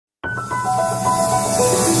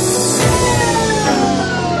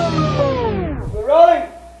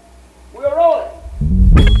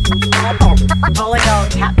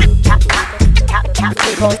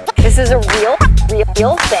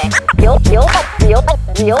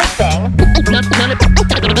real thing.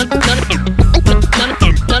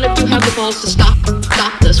 None of you have the balls to stop this.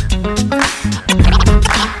 Stop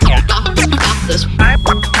this. I've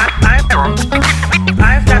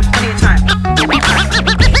got plenty of time.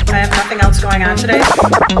 I have nothing else going on today.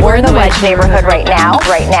 We're in the Wedge neighborhood right now.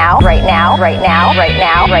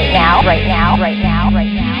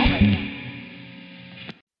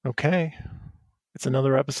 Okay. It's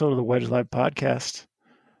another episode of the Wedge Live podcast.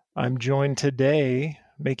 I'm joined today,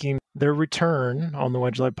 making their return on the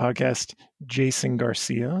Wedge Live podcast, Jason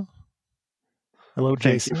Garcia. Hello,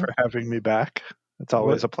 Jason. Thank you for having me back. It's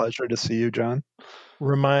always a pleasure to see you, John.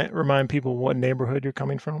 Remind people what neighborhood you're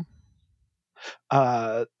coming from.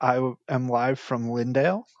 I am live from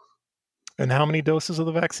Lindale. And how many doses of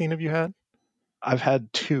the vaccine have you had? I've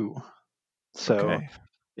had 2. So Okay.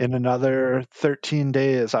 in another 13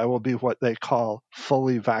 days, I will be what they call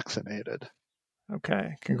fully vaccinated.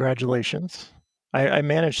 Okay. Congratulations. I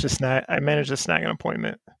managed to snag an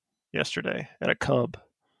appointment yesterday at a Cub.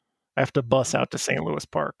 I have to bus out to St. Louis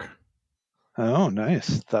Park. Oh,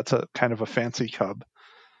 nice. That's a kind of a fancy Cub.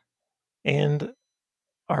 And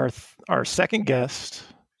our second guest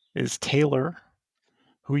is Taylor,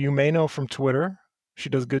 who you may know from Twitter. She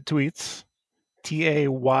does good tweets.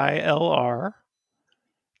 Tayllr.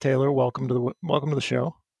 Taylor, welcome to the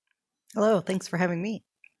show. Hello, thanks for having me.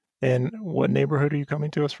 And what neighborhood are you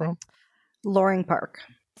coming to us from? Loring Park.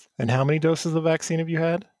 And how many doses of the vaccine have you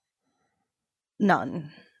had?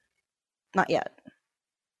 None. Not yet.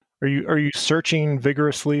 Are you searching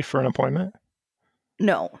vigorously for an appointment?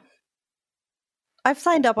 No. I've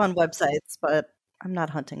signed up on websites, but I'm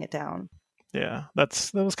not hunting it down. Yeah,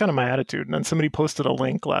 that was kind of my attitude. And then somebody posted a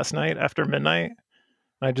link last night after midnight,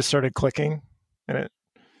 and I just started clicking, and it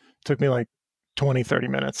took me like 20, 30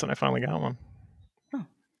 minutes, and I finally got one. Oh,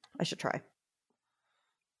 I should try.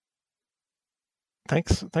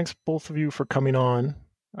 Thanks both of you for coming on.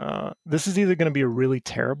 This is either going to be a really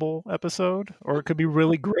terrible episode, or it could be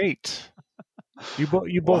really great. You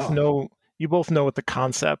both know what the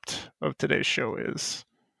concept of today's show is,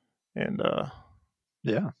 and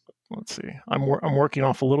yeah. Let's see. I'm working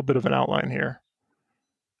off a little bit of an outline here.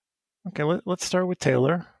 Okay, let's start with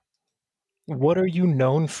Taylor. What are you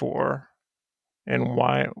known for, and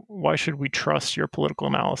why should we trust your political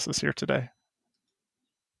analysis here today?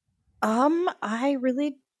 I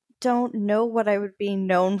really don't know what I would be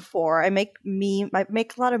known for. I make a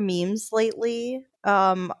lot of memes lately.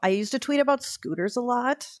 I used to tweet about scooters a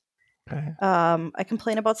lot. Okay. I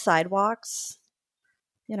complain about sidewalks.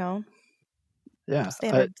 Yeah.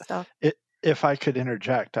 Standard stuff. If I could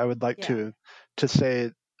interject, I would like to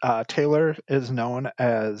say Taylor is known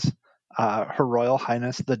as Her Royal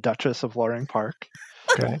Highness the Duchess of Loring Park.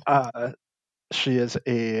 Okay. She is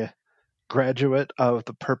a graduate of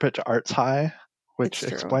the Perpich Arts High, which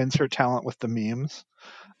explains her talent with the memes.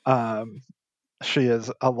 She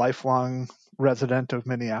is a lifelong resident of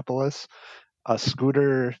Minneapolis, a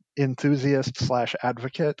scooter enthusiast /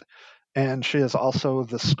 advocate, and she is also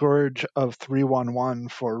the scourge of 311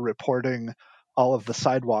 for reporting all of the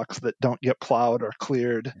sidewalks that don't get plowed or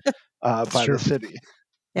cleared by the city.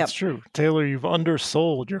 That's true. Taylor, you've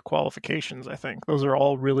undersold your qualifications, I think. Those are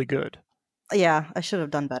all really good. Yeah, I should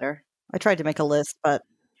have done better. I tried to make a list, but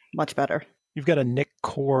much better. You've got a Nick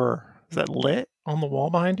Core, is that lit on the wall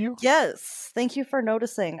behind you? Yes. Thank you for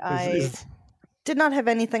noticing. I did not have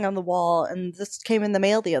anything on the wall, and this came in the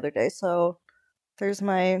mail the other day, so there's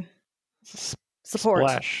my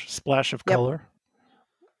support. Splash of color.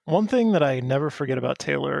 One thing that I never forget about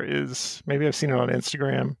Taylor is, maybe I've seen it on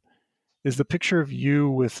Instagram, is the picture of you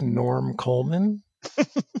with Norm Coleman.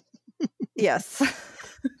 Yes.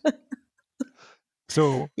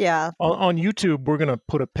 So on YouTube, we're going to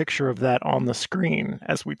put a picture of that on the screen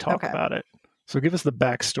as we talk about it. So give us the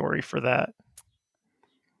backstory for that.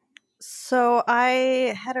 So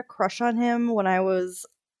I had a crush on him when I was,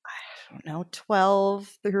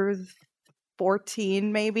 12 through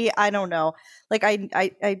 14, maybe. I don't know. Like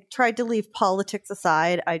I tried to leave politics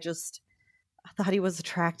aside. I thought he was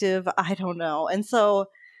attractive. I don't know. And so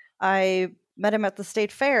I met him at the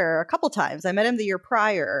state fair a couple times. I met him the year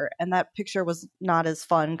prior, and that picture was not as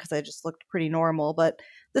fun because I just looked pretty normal. But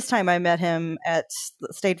this time I met him at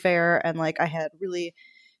the state fair, and I had really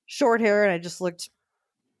short hair, and I just looked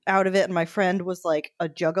out of it. And my friend was like a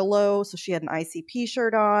juggalo, so she had an ICP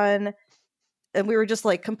shirt on, and we were just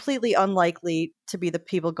completely unlikely to be the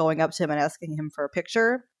people going up to him and asking him for a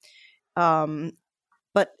picture.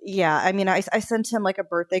 But yeah, I mean, I sent him a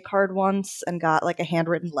birthday card once and got a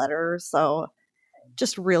handwritten letter. So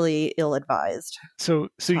just really ill-advised. So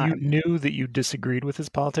you knew that you disagreed with his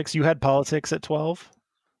politics? You had politics at 12?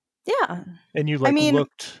 Yeah. And you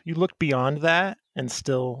looked beyond that and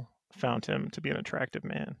still found him to be an attractive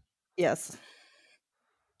man. Yes.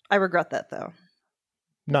 I regret that though.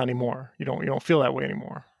 Not anymore. You don't feel that way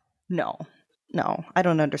anymore. No, I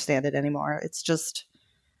don't understand it anymore. It's just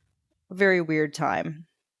a very weird time.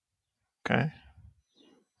 Okay.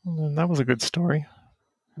 Well, that was a good story.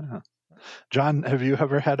 Yeah. John, have you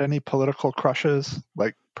ever had any political crushes,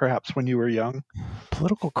 like perhaps when you were young?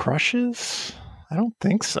 Political crushes? I don't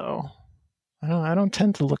think so. I don't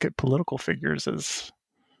tend to look at political figures as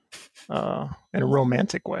in a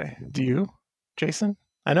romantic way. Do you, Jason?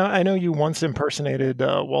 I know you once impersonated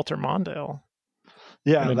Walter Mondale.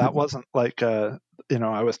 Yeah, that wasn't like I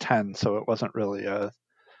was 10, so it wasn't really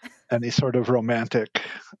any sort of romantic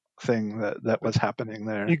thing that was happening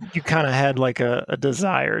there. You kind of had like a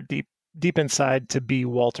desire deep inside to be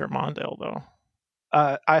Walter Mondale, though.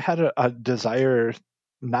 I had a desire,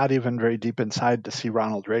 not even very deep inside, to see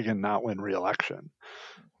Ronald Reagan not win re-election.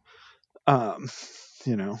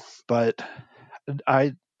 But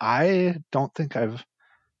I don't think I've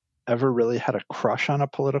ever really had a crush on a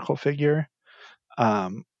political figure.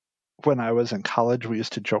 When I was in college, we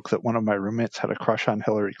used to joke that one of my roommates had a crush on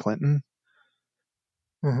Hillary Clinton.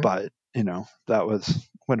 Mm-hmm. But, that was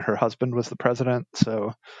when her husband was the president.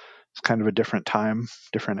 So it's kind of a different time,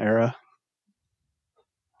 different era.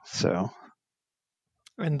 So.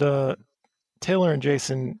 And Taylor and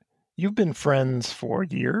Jason, you've been friends for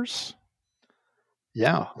years?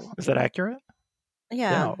 Yeah. Is that accurate?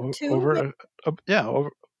 Yeah. Over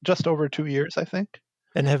just over 2 years, I think.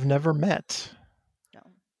 And have never met.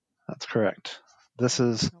 That's correct. This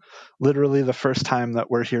is literally the first time that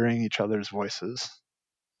we're hearing each other's voices.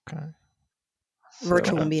 Okay.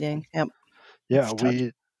 Virtual meeting. Yep. Yeah,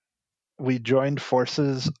 we joined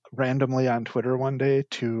forces randomly on Twitter one day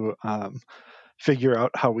to figure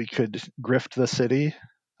out how we could grift the city.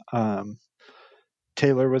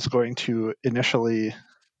 Taylor was going to initially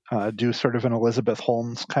do sort of an Elizabeth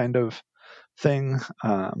Holmes kind of thing.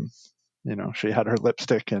 She had her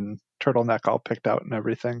lipstick and turtleneck all picked out and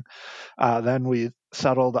everything. Then we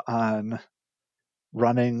settled on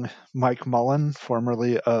running Mike Mullen,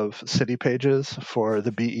 formerly of City Pages, for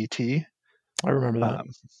the BET. I remember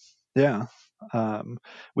that.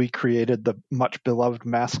 We created the much beloved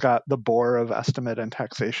mascot, the Boar of Estimate and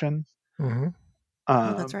Taxation. Mm-hmm.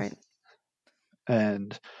 That's right.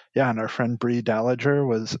 And our friend Bree Dallager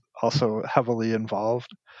was also heavily involved.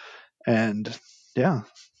 And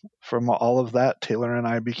from all of that, Taylor and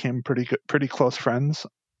I became pretty close friends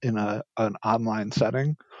in an online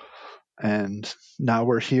setting. And now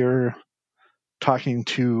we're here talking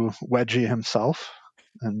to Wedgie himself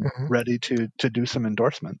and ready to do some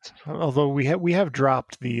endorsements. Although we have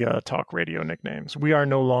dropped the talk radio nicknames. We are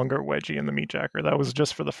no longer Wedgie and the Meat Jacker. That was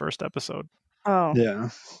just for the first episode. Oh. Yeah.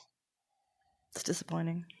 It's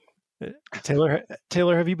disappointing.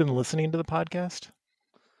 Taylor, have you been listening to the podcast?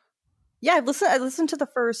 Yeah, I listened to the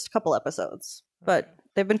first couple episodes, but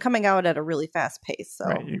they've been coming out at a really fast pace. So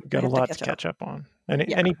right, you've got a lot to catch up on.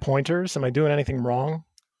 Any pointers? Am I doing anything wrong?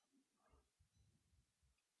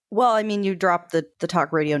 Well, I mean, you dropped the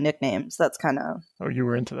talk radio nicknames. That's kind of. Oh, you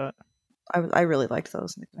were into that. I really liked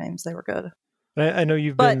those nicknames. They were good. I know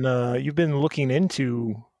you've been looking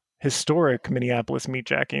into historic Minneapolis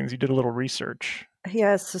meatjackings. You did a little research.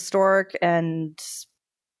 Yes, historic, and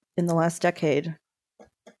in the last decade,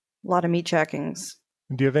 a lot of meatjackings.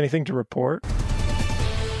 Do you have anything to report?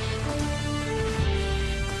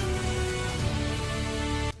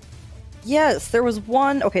 Yes, there was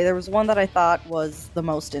one. Okay, there was one that I thought was the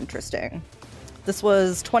most interesting. This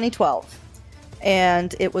was 2012,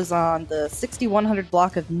 and it was on the 6100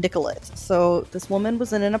 block of Nicollet. So this woman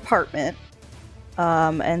was in an apartment,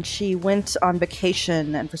 and she went on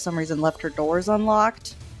vacation and for some reason left her doors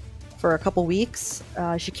unlocked for a couple weeks.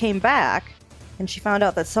 She came back, and she found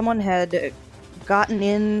out that someone had gotten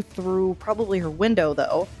in through probably her window,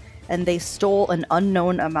 though, and they stole an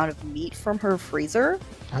unknown amount of meat from her freezer.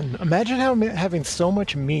 Imagine having so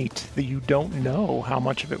much meat that you don't know how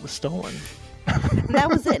much of it was stolen. That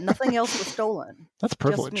was it. Nothing else was stolen. That's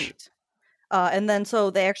privilege. Just meat. And then so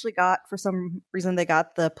they actually for some reason, they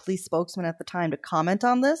got the police spokesman at the time to comment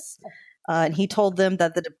on this. And he told them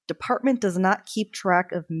that the department does not keep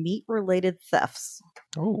track of meat-related thefts.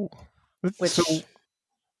 Oh, so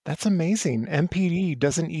that's amazing. MPD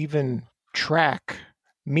doesn't even track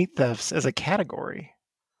meat thefts as a category.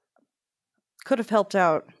 Could have helped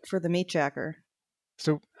out for the meat jacker.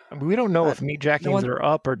 So we don't know if meat jackings are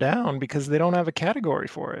up or down because they don't have a category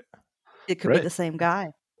for it. It could be the same guy.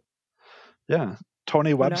 Yeah.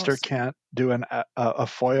 Tony Webster can't do a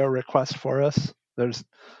FOIA request for us.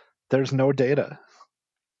 There's no data.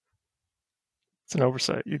 It's an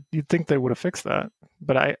oversight. You'd think they would have fixed that,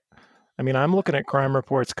 but I mean, I'm looking at crime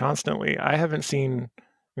reports constantly. I haven't seen. I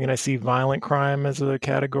mean, I see violent crime as a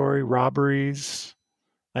category, robberies.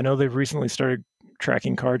 I know they've recently started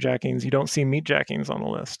tracking carjackings. You don't see meatjackings on the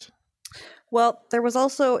list. Well, there was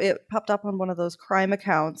also, it popped up on one of those crime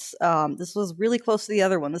accounts. This was really close to the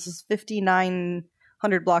other one. This is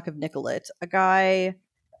 5900 block of Nicollet. A guy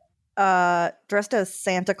dressed as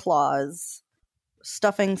Santa Claus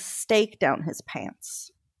stuffing steak down his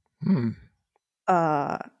pants. And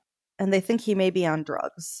they think he may be on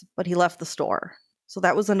drugs, but he left the store. So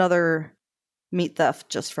that was another meat theft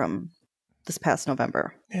just from this past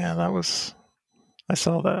November. Yeah, I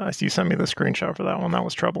saw that. You sent me the screenshot for that one. That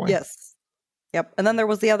was troubling. Yes. Yep. And then there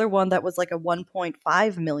was the other one that was like a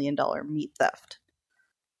 $1.5 million meat theft.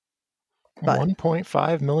 But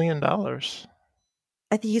 $1.5 million.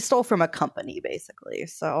 I think he stole from a company, basically.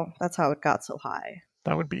 So that's how it got so high.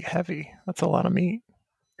 That would be heavy. That's a lot of meat.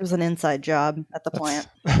 It was an inside job at the plant.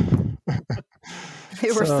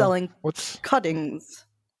 They were selling cuttings.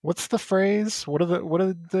 What's the phrase? What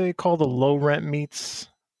do they call the low rent meats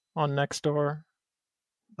on Nextdoor?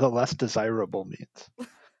 The less desirable meats.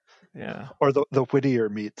 Yeah. Or the Whittier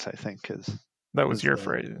meats, I think that was your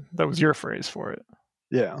phrase. That was your phrase for it.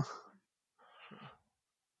 Yeah.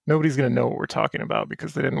 Nobody's going to know what we're talking about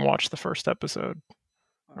because they didn't watch the first episode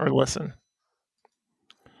or listen.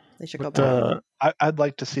 They should go back. I'd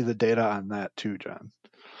like to see the data on that too, John.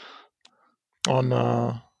 On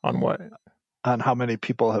what? On how many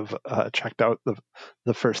people have checked out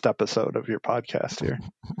the first episode of your podcast here.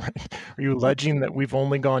 Right. Are you alleging that we've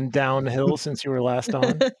only gone downhill since you were last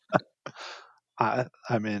on? I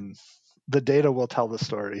mean, the data will tell the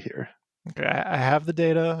story here. Okay, I have the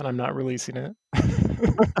data, and I'm not releasing it.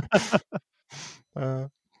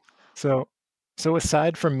 So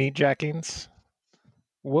aside from meatjackings,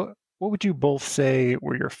 what would you both say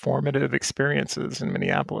were your formative experiences in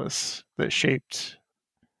Minneapolis that shaped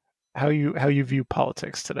how you view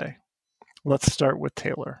politics today? Let's start with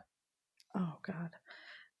Taylor. Oh God.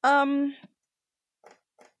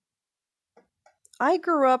 I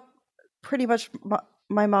grew up pretty much.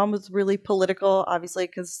 My mom was really political, obviously,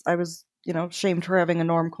 because I was, shamed for having a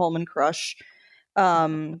Norm Coleman crush.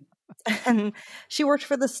 And she worked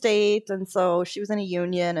for the state, and so she was in a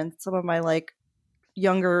union. And some of my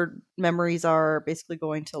younger memories are basically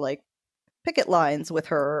going to picket lines with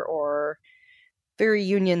her, or very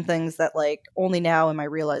union things that only now am I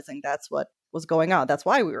realizing that's what was going on. That's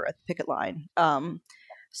why we were at the picket line.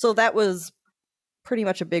 So that was pretty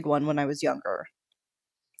much a big one when I was younger.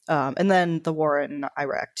 And then the war in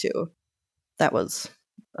Iraq too. That was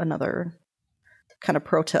another kind of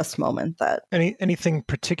protest moment. That anything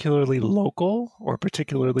particularly local or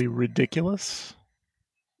particularly ridiculous?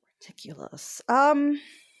 Ridiculous.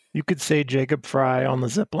 You could say Jacob Fry on the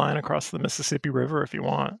zip line across the Mississippi River if you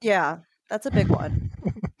want. Yeah, that's a big one.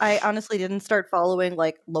 I honestly didn't start following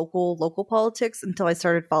local politics until I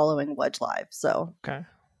started following Wedge Live. So okay,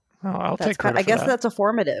 I'll take credit. I guess that's a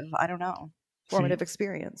formative. I don't know. Formative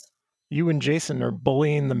experience. You and Jason are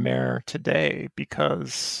bullying the mayor today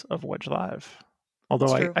because of Wedge Live.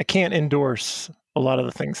 Although I can't endorse a lot of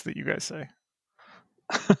the things that you guys say.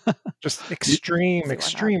 Just extreme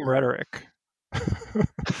rhetoric.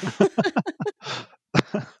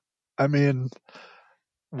 I mean,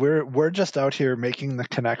 we're just out here making the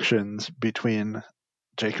connections between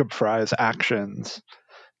Jacob Fry's actions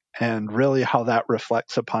and really how that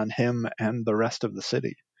reflects upon him and the rest of the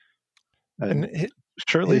city. And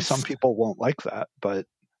surely some people won't like that, but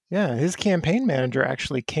yeah, his campaign manager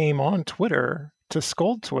actually came on Twitter to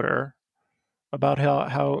scold Twitter about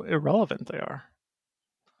how irrelevant they are.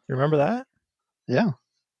 You remember that? Yeah.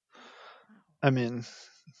 I mean,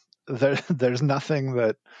 there's nothing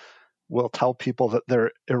that will tell people that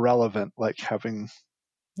they're irrelevant like having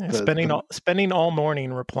spending all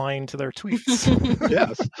morning replying to their tweets.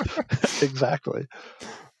 Yes, exactly.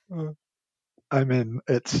 I mean,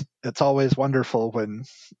 it's always wonderful when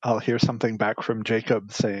I'll hear something back from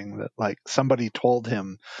Jacob saying that somebody told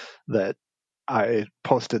him that I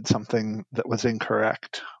posted something that was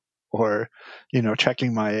incorrect, or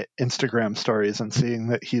checking my Instagram stories and seeing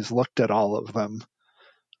that he's looked at all of them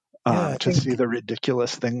to see the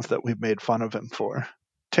ridiculous things that we've made fun of him for.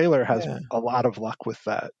 Taylor has a lot of luck with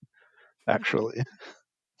that, actually.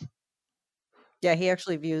 Yeah, he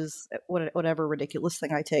actually views whatever ridiculous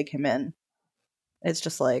thing I tag him in. It's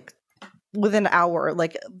just within an hour.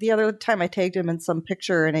 The other time I tagged him in some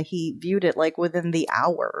picture and he viewed it within the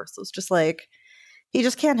hour. So it's just he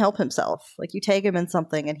just can't help himself. You tag him in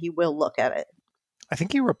something and he will look at it. I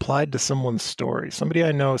think he replied to someone's story. Somebody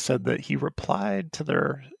I know said that he replied to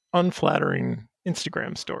their unflattering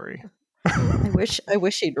Instagram story. I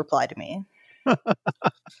wish he'd reply to me.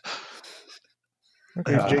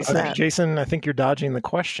 Okay, Jason, I think you're dodging the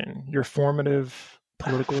question. Your formative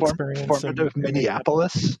political experience. Formative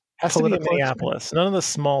Minneapolis. Has to be in Minneapolis. None of the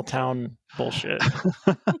small town bullshit.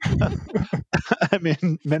 I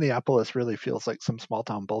mean, Minneapolis really feels like some small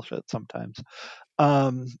town bullshit sometimes.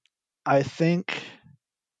 I think,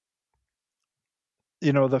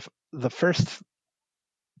 the first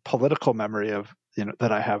political memory of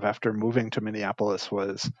that I have after moving to Minneapolis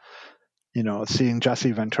was, seeing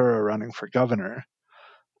Jesse Ventura running for governor.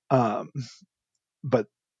 But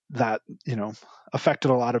that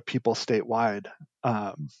affected a lot of people statewide.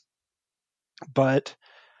 But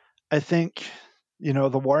I think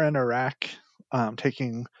the war in Iraq,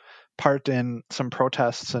 taking part in some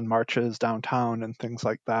protests and marches downtown and things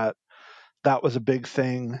like that, that was a big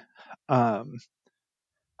thing.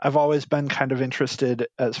 I've always been kind of interested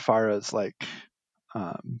as far as like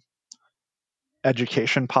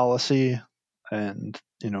education policy and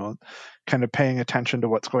kind of paying attention to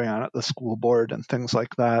what's going on at the school board and things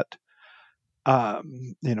like that.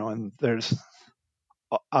 And there's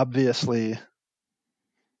obviously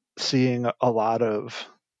seeing a lot of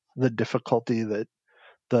the difficulty that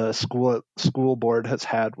the school board has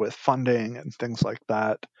had with funding and things like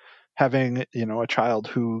that. Having a child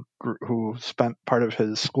who spent part of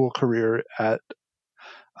his school career at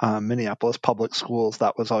Minneapolis public schools,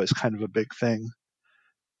 that was always kind of a big thing.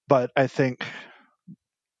 But I think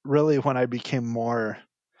really when I became more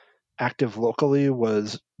active locally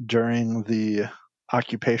was during the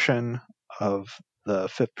occupation of the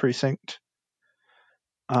 5th Precinct.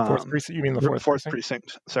 4th Precinct? You mean the 4th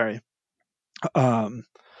Precinct? Sorry. A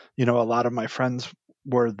lot of my friends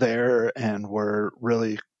were there and were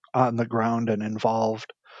really on the ground and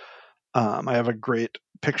involved. I have a great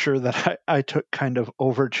picture that I took kind of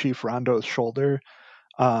over Chief Rondo's shoulder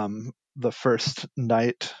the first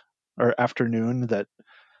night or afternoon that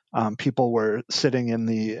people were sitting in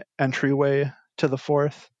the entryway to the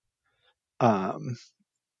 4th.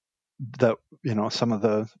 That some of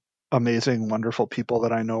the amazing, wonderful people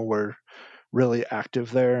that I know were really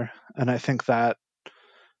active there, and I think that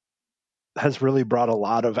has really brought a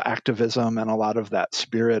lot of activism and a lot of that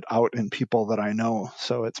spirit out in people that I know.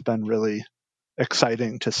 So it's been really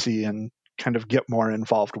exciting to see and kind of get more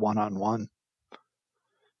involved one-on-one.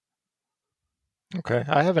 Okay,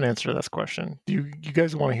 I have an answer to this question. Do you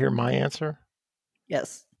guys want to hear my answer?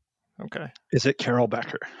 Yes. Okay. Is it Carol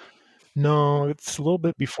Becker? No, it's a little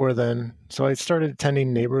bit before then. So I started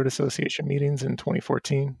attending neighborhood association meetings in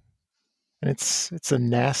 2014. And it's a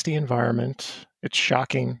nasty environment. It's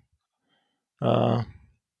shocking. So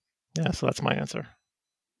that's my answer.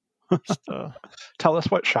 Just, tell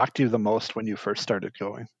us what shocked you the most when you first started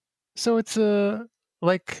going. So it's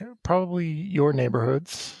like probably your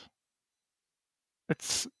neighborhoods.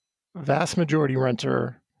 It's vast majority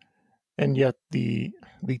renter, and yet the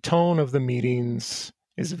tone of the meetings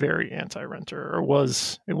is very anti-renter, or it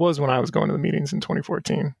was when I was going to the meetings in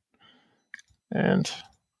 2014. And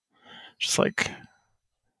just like,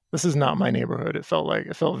 this is not my neighborhood. It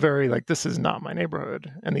felt very like this is not my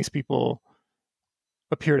neighborhood. And these people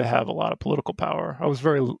appear to have a lot of political power. I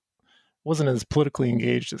wasn't as politically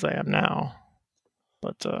engaged as I am now,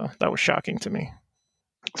 but that was shocking to me.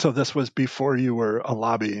 So this was before you were a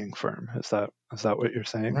lobbying firm. Is that what you're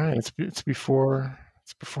saying? Right. It's before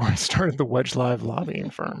I started the Wedge Live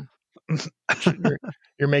lobbying firm.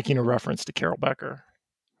 You're making a reference to Carol Becker.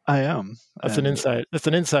 I am. That's an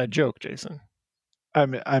inside joke, Jason.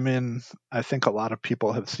 I mean, I think a lot of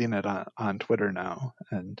people have seen it on Twitter now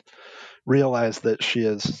and realize that she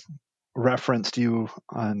has referenced you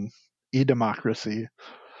on eDemocracy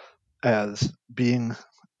as being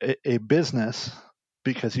a business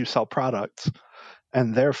because you sell products,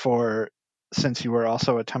 and therefore, since you were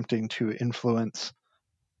also attempting to influence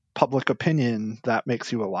public opinion, that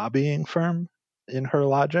makes you a lobbying firm in her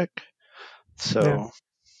logic. So,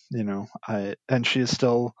 and she is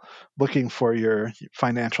still looking for your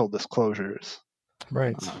financial disclosures.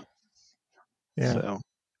 Right. Yeah. So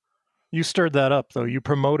you stirred that up, though. You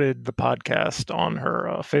promoted the podcast on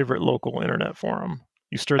her favorite local internet forum.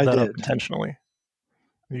 You stirred that up intentionally.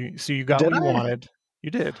 You got what you wanted. You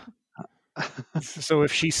did. So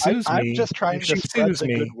if she sues me, I'm just trying to spread the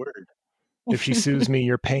good word. If she sues me,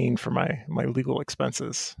 you're paying for my legal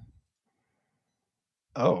expenses.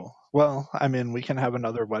 Oh, well, I mean, we can have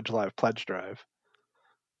another Wedge Live pledge drive.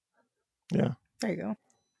 Yeah. There you go.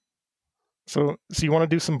 So you want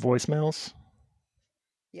to do some voicemails?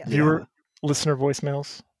 Yeah. Viewer, listener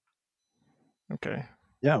voicemails? Okay.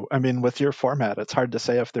 Yeah, I mean, with your format, it's hard to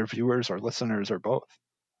say if they're viewers or listeners or both.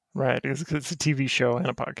 Right, it's a TV show and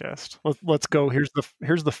a podcast. Let's go. Here's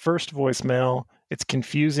the first voicemail. It's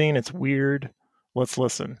confusing. It's weird. Let's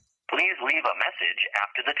listen. Please leave a message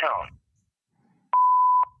after the tone.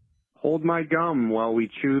 Hold my gum while we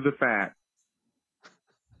chew the fat.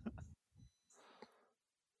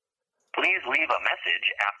 Please leave a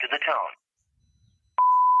message after the tone.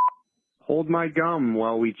 Hold my gum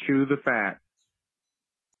while we chew the fat. I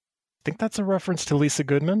think that's a reference to Lisa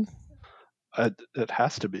Goodman. It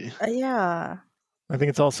has to be. Yeah. I think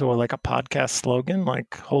it's also like a podcast slogan,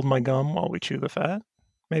 like "Hold my gum while we chew the fat."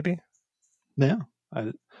 Maybe. Yeah.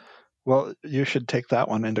 Well, you should take that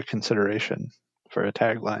one into consideration for a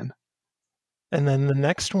tagline. And then the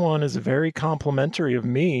next one is very complimentary of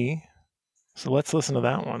me. So let's listen to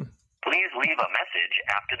that one. Please leave a message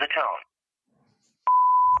after the tone.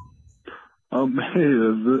 Hey,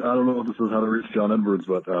 I don't know if this is how to reach John Edwards,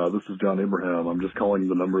 but this is John Abraham. I'm just calling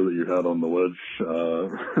the number that you had on the wedge,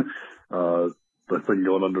 the thing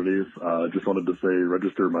going underneath. Just wanted to say,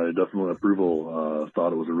 register my definite approval.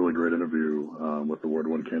 Thought it was a really great interview with the Ward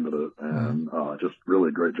 1 candidate, and just really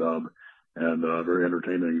a great job and very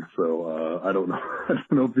entertaining. So I don't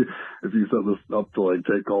know if you set this up to like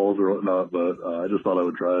take calls or whatnot, but I just thought I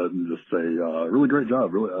would try it and just say, really great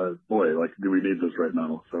job. Really, boy, like, do we need this right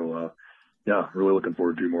now? So. Yeah, really looking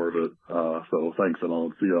forward to more of it. So thanks, and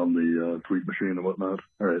I'll see you on the tweet machine and whatnot.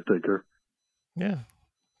 All right, take care. Yeah.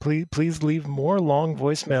 Please leave more long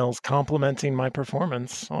voicemails complimenting my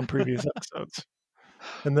performance on previous episodes.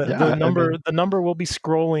 And the number will be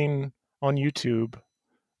scrolling on YouTube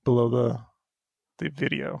below the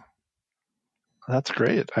video. That's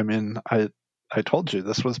great. I mean, I told you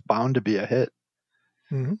this was bound to be a hit.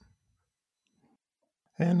 Mm-hmm.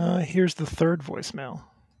 And here's the third voicemail.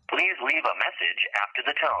 Please leave a message after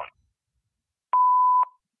the tone.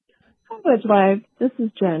 Hi, Wedge Live. This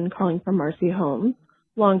is Jen calling from Marcy Homes.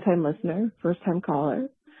 Long-time listener, first-time caller.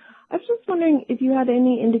 I was just wondering if you had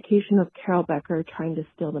any indication of Carol Becker trying to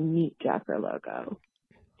steal the Meat Jacker logo.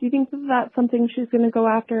 Do you think that that's something she's going to go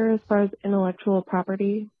after as far as intellectual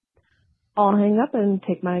property? I'll hang up and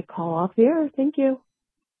take my call off the air. Thank you.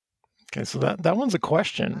 Okay, so that one's a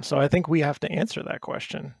question. So I think we have to answer that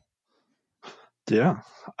question. Yeah.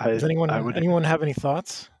 Does anyone have any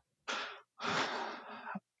thoughts?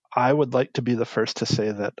 I would like to be the first to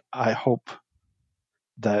say that I hope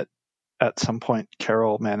that at some point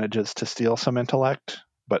Carol manages to steal some intellect,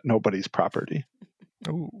 but nobody's property.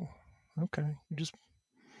 Ooh, okay.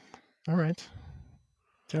 All right.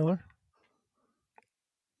 Taylor?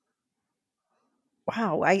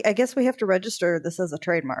 Wow, I guess we have to register this as a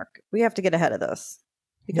trademark. We have to get ahead of this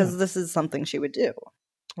because this is something she would do.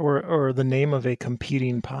 Or the name of a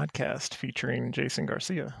competing podcast featuring Jason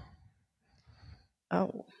Garcia.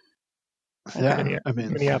 Oh. Okay. Yeah, I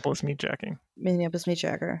mean, Minneapolis Meatjacking. Minneapolis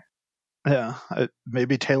Meatjacker. Yeah,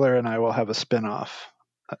 maybe Taylor and I will have a spin-off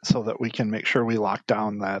so that we can make sure we lock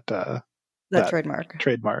down that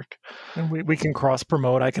trademark. And we can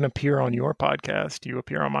cross-promote. I can appear on your podcast. You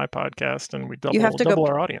appear on my podcast, and we double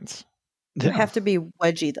our audience. You have to be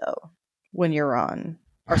wedgy, though, when you're on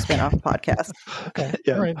our spin-off podcast. Okay.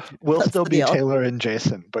 Yeah. All right. We'll still be Taylor and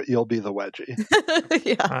Jason, but you'll be the wedgie.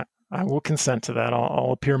 Yeah. I will consent to that.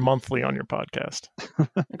 I'll appear monthly on your podcast.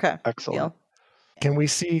 Okay. Excellent. Deal. Can we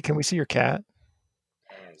see your cat?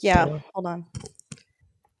 Yeah. Taylor? Hold on.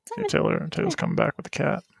 Okay, Taylor's coming back with the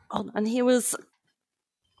cat. Hold on. He was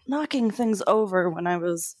knocking things over when I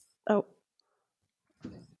was. Oh.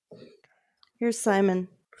 Here's Simon.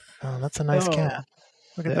 Oh, that's a nice cat.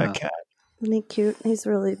 Look at that cat. Isn't he cute? He's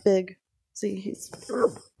really big. See, he's.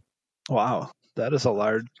 Wow, that is a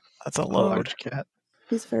large. That's a large cat.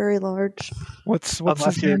 He's very large. What's unless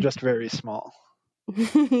his you're name? just very small.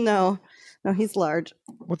 No, he's large.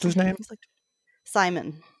 What's his name? He's like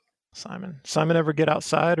Simon. Simon ever get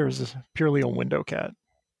outside, or is this purely a window cat?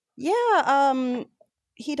 Yeah,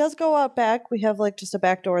 he does go out back. We have like just a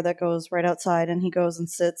back door that goes right outside, and he goes and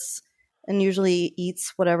sits and usually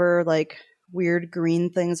eats whatever like weird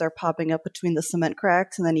green things are popping up between the cement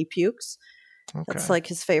cracks, and then he pukes. Okay. That's like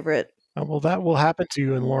his favorite. Well, that will happen to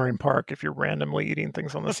you in Loring Park if you're randomly eating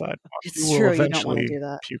things on the sidewalk. It's you true. will eventually you don't want to do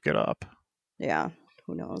that. Puke it up. Yeah.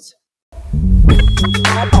 Who knows?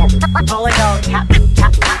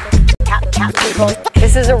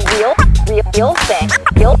 This is a real thing. Real thing.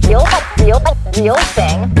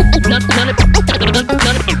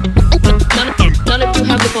 None of you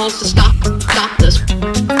have the balls to stop this. Stop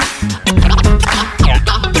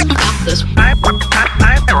this. I've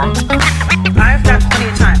got plenty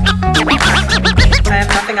of time. I have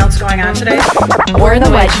nothing else going on today. We're in the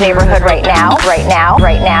Wedge neighborhood right now.